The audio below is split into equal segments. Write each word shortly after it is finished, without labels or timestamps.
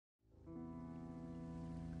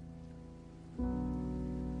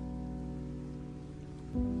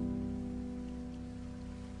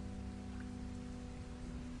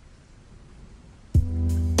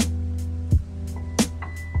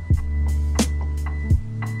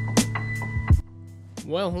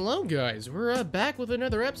Well, hello guys, we're back with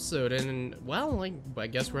another episode, and well, I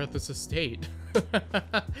guess we're at this estate.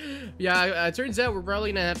 Yeah, it turns out we're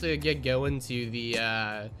probably gonna have to get going to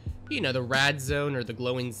the, you know, the rad zone or the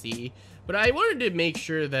glowing sea. But I wanted to make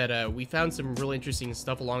sure that we found some really interesting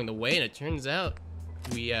stuff along the way, and it turns out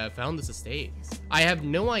we found this estate. I have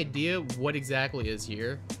no idea what exactly is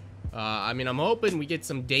here. I mean, I'm hoping we get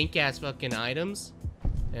some dank-ass fucking items.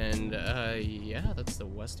 And, yeah, that's the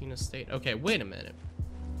Westing Estate. Okay, wait a minute.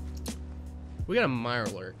 We got a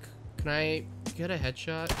Mirelurk. Can I get a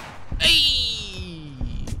headshot? Hey!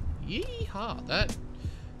 Yeehaw!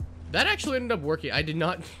 That actually ended up working. I did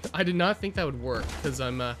not think that would work, because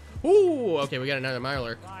I'm, ooh! Okay, we got another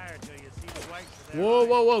Mirelurk. Whoa,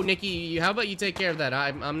 whoa, whoa, Nikki, how about you take care of that?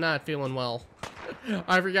 I'm not feeling well.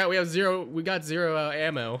 I forgot we got zero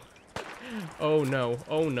ammo. Oh no,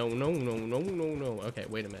 oh no, no, no, no, no, no. Okay,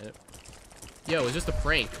 wait a minute. Yo, it was just a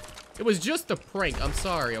prank. It was just a prank, I'm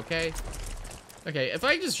sorry, okay? Okay, if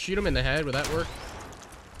I just shoot him in the head, would that work?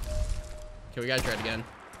 Okay, we gotta try it again.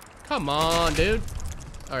 Come on, dude.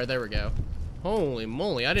 Alright, there we go. Holy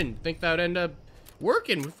moly, I didn't think that would end up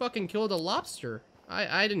working. We fucking killed a lobster.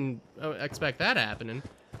 I didn't expect that happening.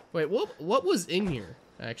 Wait, what was in here?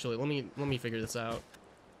 Actually, let me figure this out.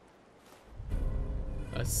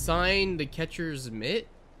 Assign the catcher's mitt?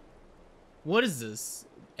 What is this?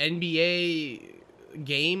 NBA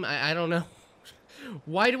game? I don't know.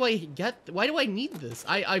 Why do I need this?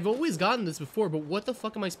 I've always gotten this before, but what the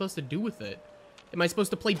fuck am I supposed to do with it? Am I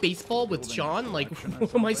supposed to play baseball with Sean? Like,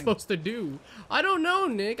 what am I supposed to do? I don't know,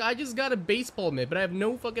 Nick. I just got a baseball mitt, but I have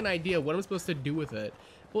no fucking idea what I'm supposed to do with it.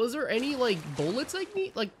 Well, is there any, like, bullets I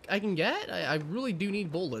can get? I really do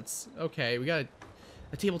need bullets. Okay, we got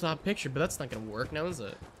a tabletop picture, but that's not gonna work now, is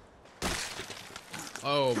it?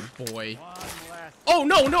 Oh, boy. Oh,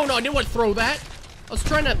 no, no, no, I didn't want to throw that. I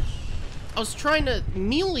was trying to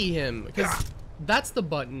melee him, because that's the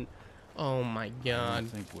button. Oh my god.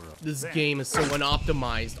 This game is so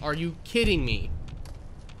unoptimized. Are you kidding me?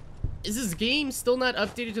 Is this game still not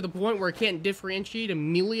updated to the point where it can't differentiate a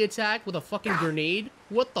melee attack with a fucking grenade?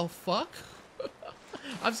 What the fuck?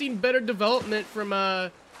 I've seen better development from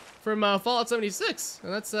Fallout 76,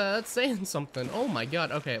 and that's saying something. Oh my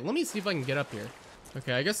god. Okay, let me see if I can get up here.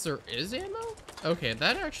 Okay, I guess there is ammo? Okay,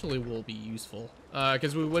 that actually will be useful.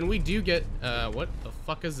 Because when we do get, what the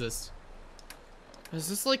fuck is this? Is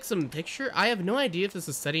this like some picture? I have no idea if this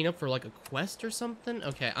is setting up for like a quest or something.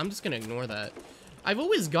 Okay, I'm just gonna ignore that. I've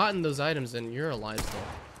always gotten those items and you're alive still.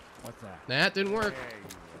 What's that? That didn't work.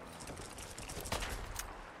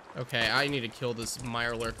 Okay, I need to kill this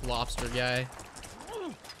Mirelurk lobster guy.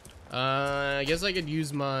 I guess I could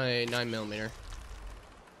use my 9mm.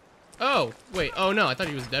 Oh, wait. Oh no, I thought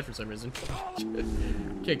he was dead for some reason.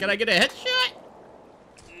 Okay, can I get a headshot?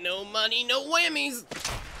 No money, no whammies.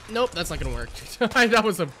 Nope, that's not gonna work. that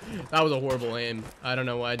was a horrible aim. I don't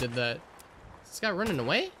know why I did that. Is this guy running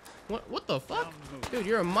away? What the fuck? Dude,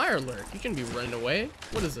 you're a Mirelurk. You shouldn't be running away.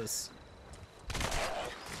 What is this?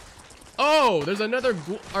 Oh, there's another.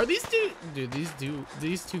 Are these two? Dude,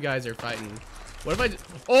 these two guys are fighting. What if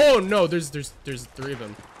I? Oh no, there's 3 of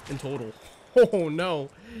them in total. Oh no.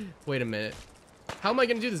 Wait a minute. How am I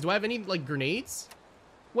gonna do this? Do I have any like grenades?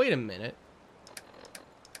 Wait a minute.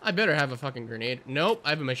 I better have a fucking grenade. Nope, I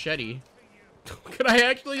have a machete. Could I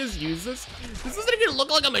actually just use this? This doesn't even look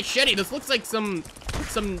like a machete. This looks like some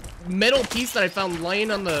metal piece that I found laying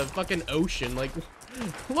on the fucking ocean. Like,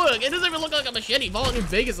 look, it doesn't even look like a machete. Fallout New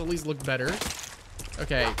Vegas at least looked better.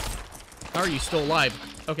 Okay. How are you still alive?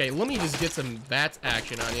 Okay, let me just get some VATS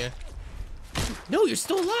action on you. No, you're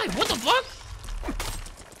still alive. What the fuck?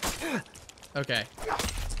 Okay.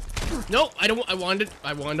 Nope, I wanted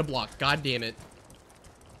to block. God damn it.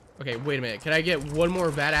 Okay, wait a minute. Can I get one more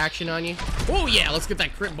VAT action on you? Oh yeah, let's get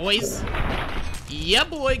that crit, boys. Yeah,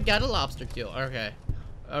 boy, got a lobster kill. Okay.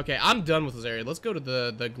 Okay, I'm done with this area. Let's go to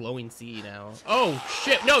the glowing sea now. Oh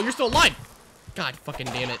shit, no, you're still alive. God fucking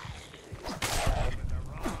damn it.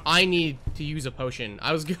 I need to use a potion.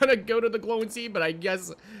 I was gonna go to the glowing sea, but I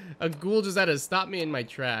guess a ghoul just had to stop me in my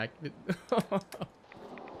track.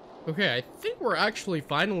 Okay, I think we're actually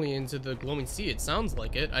finally into the glowing sea. It sounds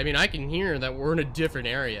like it. I mean, I can hear that we're in a different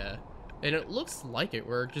area. And it looks like it.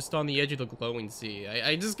 We're just on the edge of the glowing sea.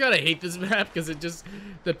 I just gotta hate this map because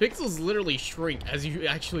the pixels literally shrink as you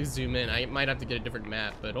actually zoom in. I might have to get a different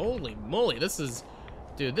map, but holy moly, this is,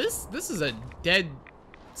 dude, this is a dead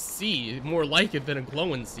sea. More like it than a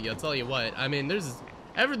glowing sea, I'll tell you what. I mean,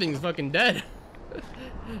 everything's fucking dead.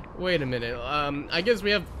 Wait a minute. I guess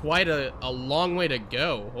we have quite a long way to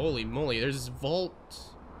go. Holy moly. There's Vault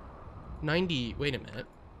 90. Wait a minute.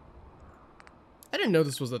 I didn't know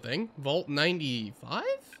this was a thing. Vault 95?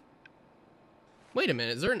 Wait a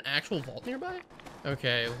minute, is there an actual vault nearby?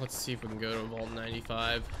 Okay, let's see if we can go to Vault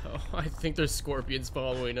 95. Oh, I think there's scorpions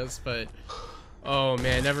following us, but... Oh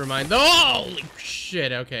man, never mind. Oh, holy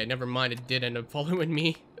shit, okay, never mind, it did end up following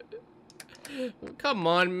me. Come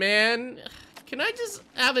on, man. Can I just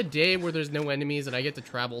have a day where there's no enemies and I get to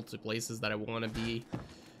travel to places that I want to be?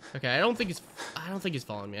 Okay, I don't think he's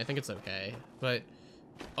following me. I think it's okay. But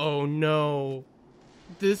oh no.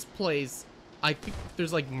 This place, I think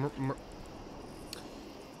there's like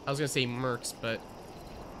I was going to say mercs, but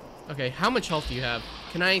okay, how much health do you have?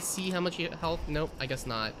 Can I see how much health? Nope, I guess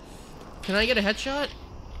not. Can I get a headshot?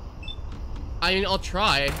 I mean, I'll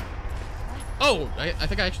try. Oh, I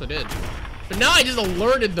think I actually did. But now I just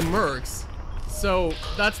alerted the mercs. So,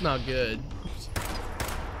 that's not good.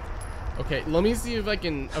 Okay, let me see if I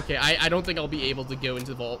can... Okay, I don't think I'll be able to go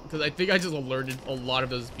into the vault, because I think I just alerted a lot of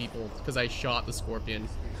those people, because I shot the scorpion.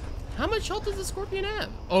 How much health does the scorpion have?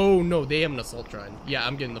 Oh, no, they have an assault drone. Yeah,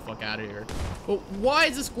 I'm getting the fuck out of here. But why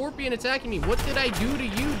is the scorpion attacking me? What did I do to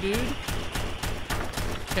you, dude?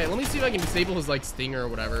 Okay, let me see if I can disable his, like, stinger or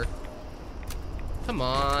whatever. Come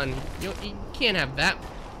on. You can't have that.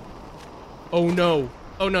 Oh, no.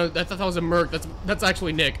 Oh, no, I thought that was a merc. That's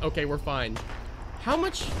actually Nick. Okay, we're fine. How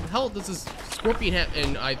much health does this scorpion have?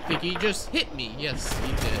 And I think he just hit me. Yes,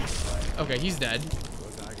 he did. Okay, he's dead.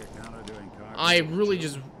 I really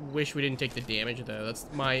just wish we didn't take the damage, though. That's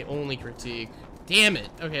my only critique. Damn it.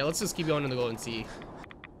 Okay, let's just keep going to the golden sea.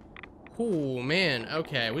 Oh, man.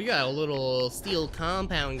 Okay, we got a little steel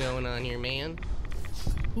compound going on here, man.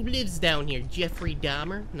 Who lives down here? Jeffrey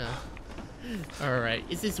Dahmer? No. Alright,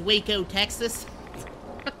 is this Waco, Texas?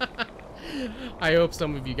 I hope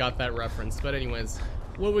some of you got that reference. But anyways,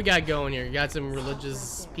 what we got going here? You got some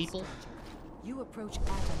religious people? You approach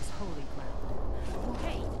Adam's holy ground.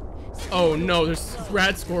 Okay. Oh no, there's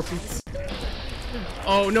rat scorpions.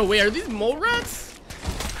 Oh no, wait, are these mole rats?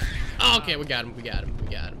 Oh, okay, we got him, we got him, we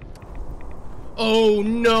got him. Oh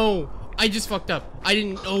no, I just fucked up. I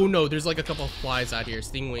didn't, oh no, there's like a couple of flies out here,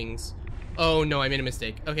 stingwings. Oh no, I made a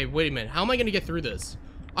mistake. Okay, wait a minute, how am I gonna get through this?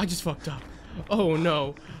 I just fucked up. Oh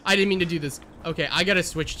no, I didn't mean to do this. Okay, I gotta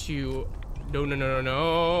switch to,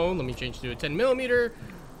 no, let me change to a 10mm.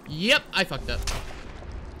 Yep, I fucked up.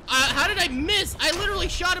 How did I miss? I literally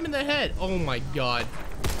shot him in the head. Oh my god.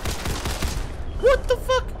 What the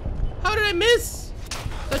fuck? How did I miss?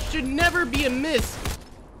 That should never be a miss.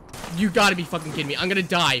 You gotta be fucking kidding me. I'm gonna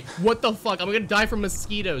die. What the fuck? I'm gonna die from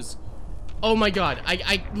mosquitoes. Oh my god.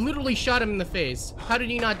 I literally shot him in the face. How did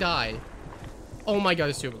he not die? Oh my god,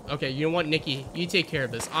 it's too... Okay, you know what, Nikki? You take care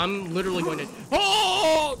of this. I'm literally going to...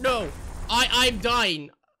 Oh, no! I'm dying.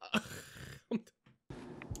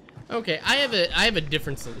 Okay, I have a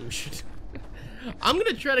different solution. I'm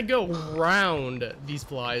gonna try to go around these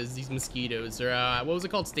flies, these mosquitoes, or what was it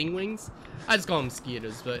called, stingwings? I just call them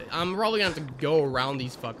mosquitoes, but I'm probably gonna have to go around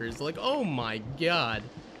these fuckers. Like, oh my god,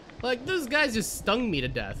 like those guys just stung me to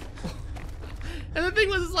death. And the thing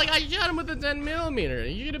was, it's like I shot him with a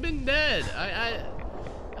 10mm. You should have been dead.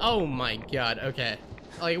 Oh my god. Okay,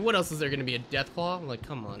 like what else is there gonna be? A death claw? Like,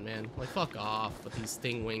 come on, man. Like, fuck off with these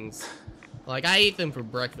stingwings. Like, I ate them for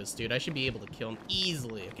breakfast, dude. I should be able to kill them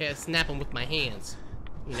easily, okay? I snap them with my hands,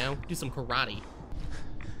 you know? Do some karate.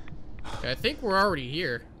 Okay, I think we're already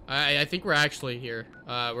here. I think we're actually here.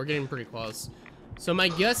 We're getting pretty close. So my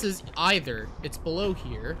guess is either it's below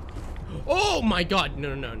here. Oh my god,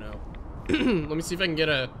 no. Let me see if I can get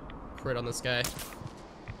a crit on this guy.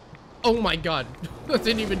 Oh my god, that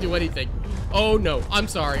didn't even do anything. Oh no, I'm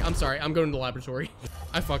sorry. I'm going to the laboratory.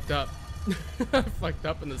 I fucked up. I fucked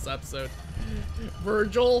up in this episode.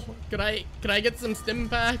 Virgil, can I get some stim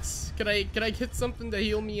packs? Can I get something to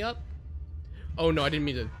heal me up? Oh no, I didn't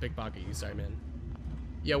mean to pickpocket you. Sorry, man.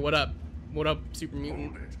 Yeah, what up? What up, super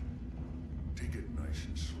mutant? Hold it. Take it nice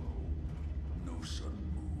and slow. No sudden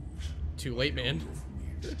moves. Too late, man.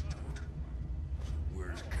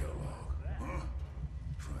 Where's Kellogg?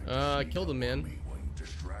 Huh? I killed him, man. Me while you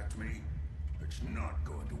distract me? It's not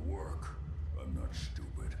going to work. I'm not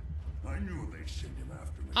stupid. I knew they'd send him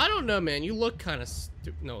after me. I don't know, man. You look kind of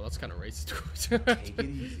stupid. No, that's kind of racist. Take it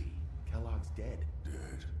easy. Kellogg's dead.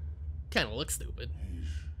 Dead. Kind of looks stupid. He's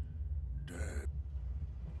dead.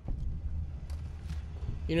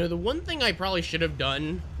 You know, the one thing I probably should have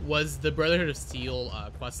done was the Brotherhood of Steel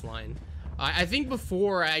quest line. I think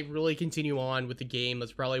before I really continue on with the game,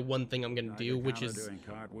 that's probably one thing I'm gonna do, which is doing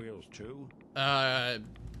cartwheels too.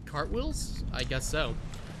 Cartwheels? I guess so.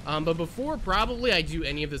 But before probably I do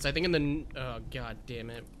any of this, I think in the oh god damn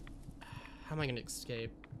it. How am I gonna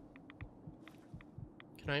escape?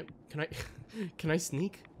 Can I can I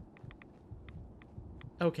sneak?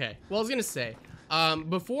 Okay, well, I was gonna say,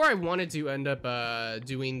 before I wanted to end up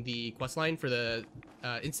doing the questline for the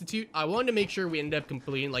Institute, I wanted to make sure we ended up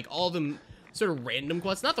completing like all the sort of random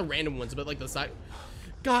quests, not the random ones, but like the side.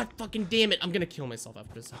 God fucking damn it! I'm gonna kill myself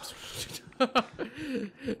after this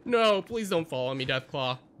episode. No, please don't follow me,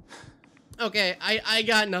 Deathclaw. Okay, I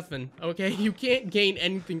got nothing. Okay, you can't gain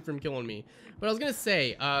anything from killing me. But I was gonna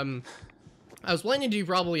say, I was planning to do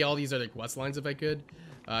probably all these other quest lines if I could,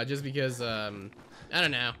 just because I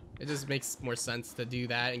don't know, it just makes more sense to do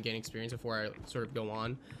that and gain experience before I sort of go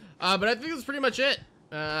on. But I think that's pretty much it.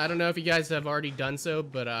 I don't know if you guys have already done so,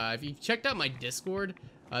 but if you've checked out my Discord,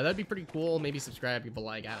 that'd be pretty cool. Maybe subscribe, give a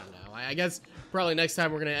like, I don't know. I guess probably next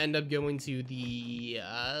time we're gonna end up going to the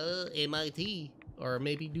MIT, or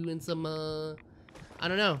maybe doing some I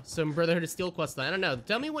don't know, some Brotherhood of Steel quest line. I don't know.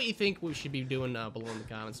 Tell me what you think we should be doing below in the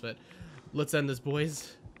comments. But let's end this,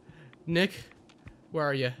 boys. Nick, where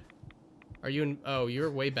are you? Are you in? Oh, you're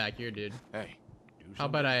way back here, dude. Hey, How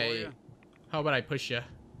about I push you?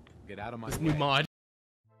 get out of my This way. new mod.